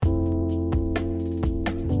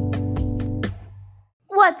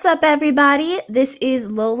What's up, everybody? This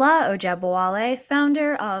is Lola Ojabowale,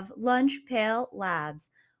 founder of Lunch Pail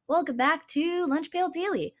Labs. Welcome back to Lunch Pail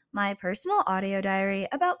Daily, my personal audio diary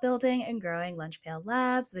about building and growing Lunch Pail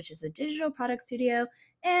Labs, which is a digital product studio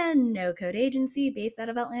and no-code agency based out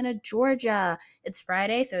of Atlanta, Georgia. It's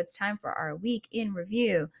Friday, so it's time for our week in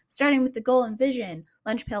review. Starting with the goal and vision,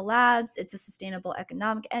 Lunch Pail Labs, it's a sustainable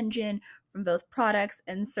economic engine from both products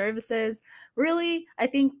and services. Really, I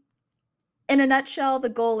think in a nutshell, the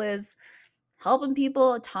goal is helping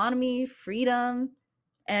people autonomy, freedom,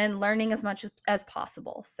 and learning as much as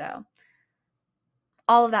possible. So,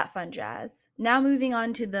 all of that fun jazz. Now, moving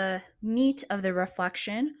on to the meat of the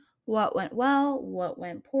reflection: what went well, what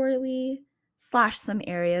went poorly, slash some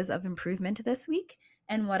areas of improvement this week,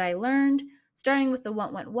 and what I learned, starting with the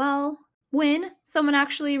what went well. When someone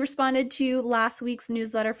actually responded to last week's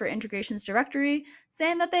newsletter for Integrations Directory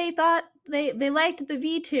saying that they thought they liked the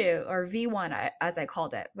V2 or V1 as I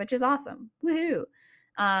called it, which is awesome. Woohoo.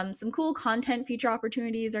 Some cool content feature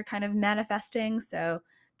opportunities are kind of manifesting, so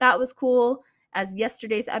that was cool. As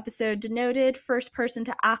yesterday's episode denoted, first person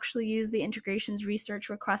to actually use the integrations research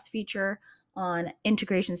request feature on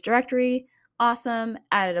Integrations Directory. Awesome.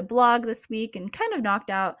 Added a blog this week and kind of knocked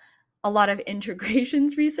out a lot of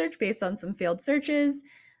integrations research based on some failed searches.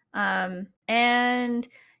 And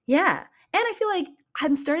yeah, and I feel like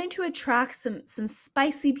I'm starting to attract some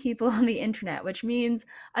spicy people on the internet, which means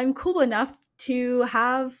I'm cool enough to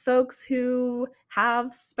have folks who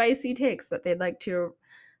have spicy takes that they'd like to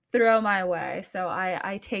throw my way. So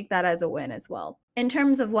I take that as a win as well. In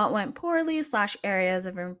terms of what went poorly slash areas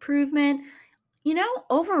of improvement,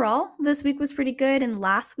 overall, this week was pretty good. In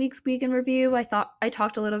last week's week in review, I thought I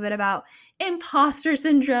talked a little bit about imposter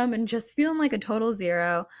syndrome and just feeling like a total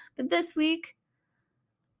zero. But this week,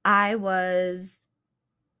 I was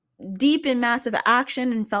deep in massive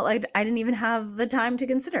action and felt like I didn't even have the time to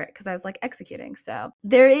consider it because I was like executing. So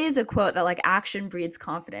there is a quote that like action breeds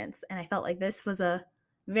confidence. And I felt like this week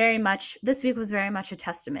was very much a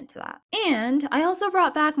testament to that. And I also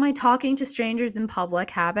brought back my talking to strangers in public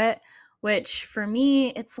habit, which for me,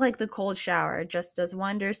 it's like the cold shower. It just does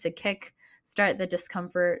wonders to start the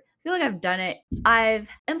discomfort. I feel like I've done it. I've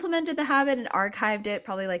implemented the habit and archived it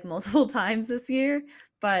probably like multiple times this year,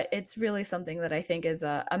 but it's really something that I think is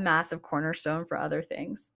a massive cornerstone for other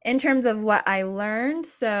things. In terms of what I learned,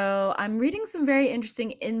 so I'm reading some very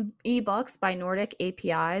interesting ebooks by Nordic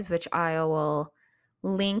APIs, which I will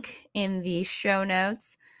link in the show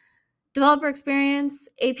notes. Developer experience,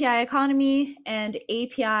 API economy, and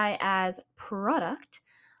API as product.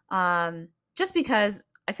 Just because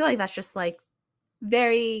I feel like that's just like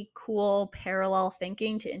very cool parallel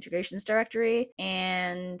thinking to integrations directory,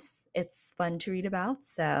 and it's fun to read about.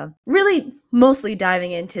 So really mostly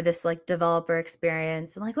diving into this like developer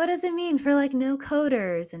experience and like what does it mean for like no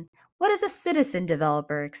coders, and what is a citizen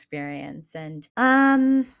developer experience, and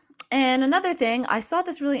another thing, I saw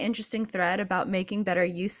this really interesting thread about making better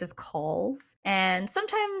use of calls. And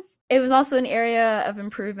sometimes it was also an area of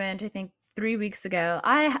improvement. I think 3 weeks ago,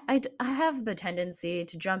 I have the tendency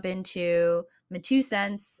to jump into my 2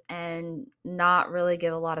 cents and not really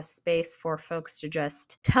give a lot of space for folks to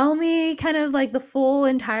just tell me kind of like the full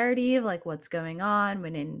entirety of like what's going on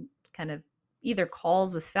when in kind of either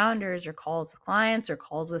calls with founders or calls with clients or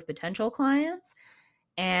calls with potential clients.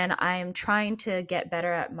 And I'm trying to get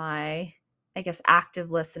better at my, I guess,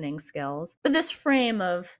 active listening skills. But this frame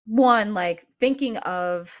of one, like thinking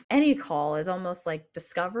of any call as almost like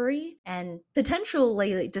discovery and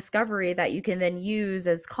potentially discovery that you can then use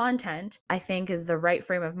as content, I think is the right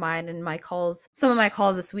frame of mind. And some of my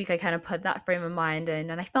calls this week, I kind of put that frame of mind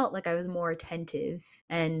in, and I felt like I was more attentive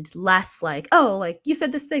and less like, oh, like you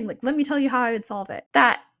said this thing, like, let me tell you how I would solve it.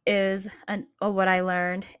 That is what I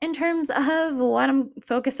learned. In terms of what I'm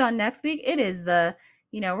focused on next week, it is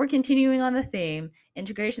we're continuing on the theme.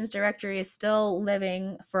 Integrations directory is still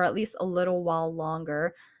living for at least a little while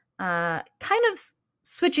longer. Kind of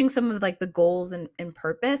switching some of like the goals and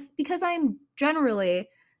purpose, because I'm generally,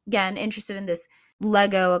 again, interested in this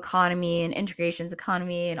Lego economy and integrations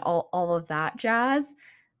economy and all of that jazz.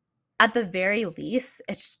 At the very least,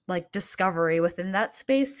 it's like discovery within that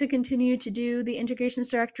space to continue to do the integrations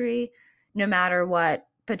directory, no matter what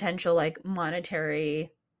potential like monetary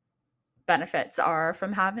benefits are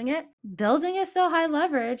from having it. Building is so high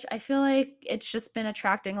leverage. I feel like it's just been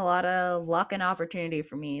attracting a lot of luck and opportunity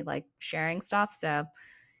for me, like sharing stuff. So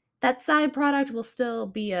that side product will still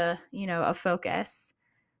be a focus.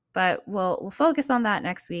 But we'll focus on that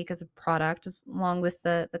next week as a product, along with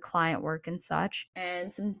the client work and such,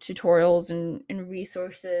 and some tutorials and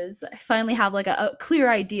resources. I finally have like a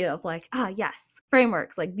clear idea of like, yes,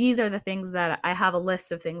 frameworks. Like these are the things that I have a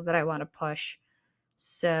list of things that I want to push.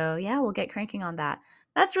 So yeah, we'll get cranking on that.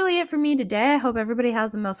 That's really it for me today. I hope everybody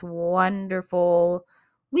has the most wonderful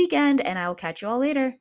weekend, and I will catch you all later.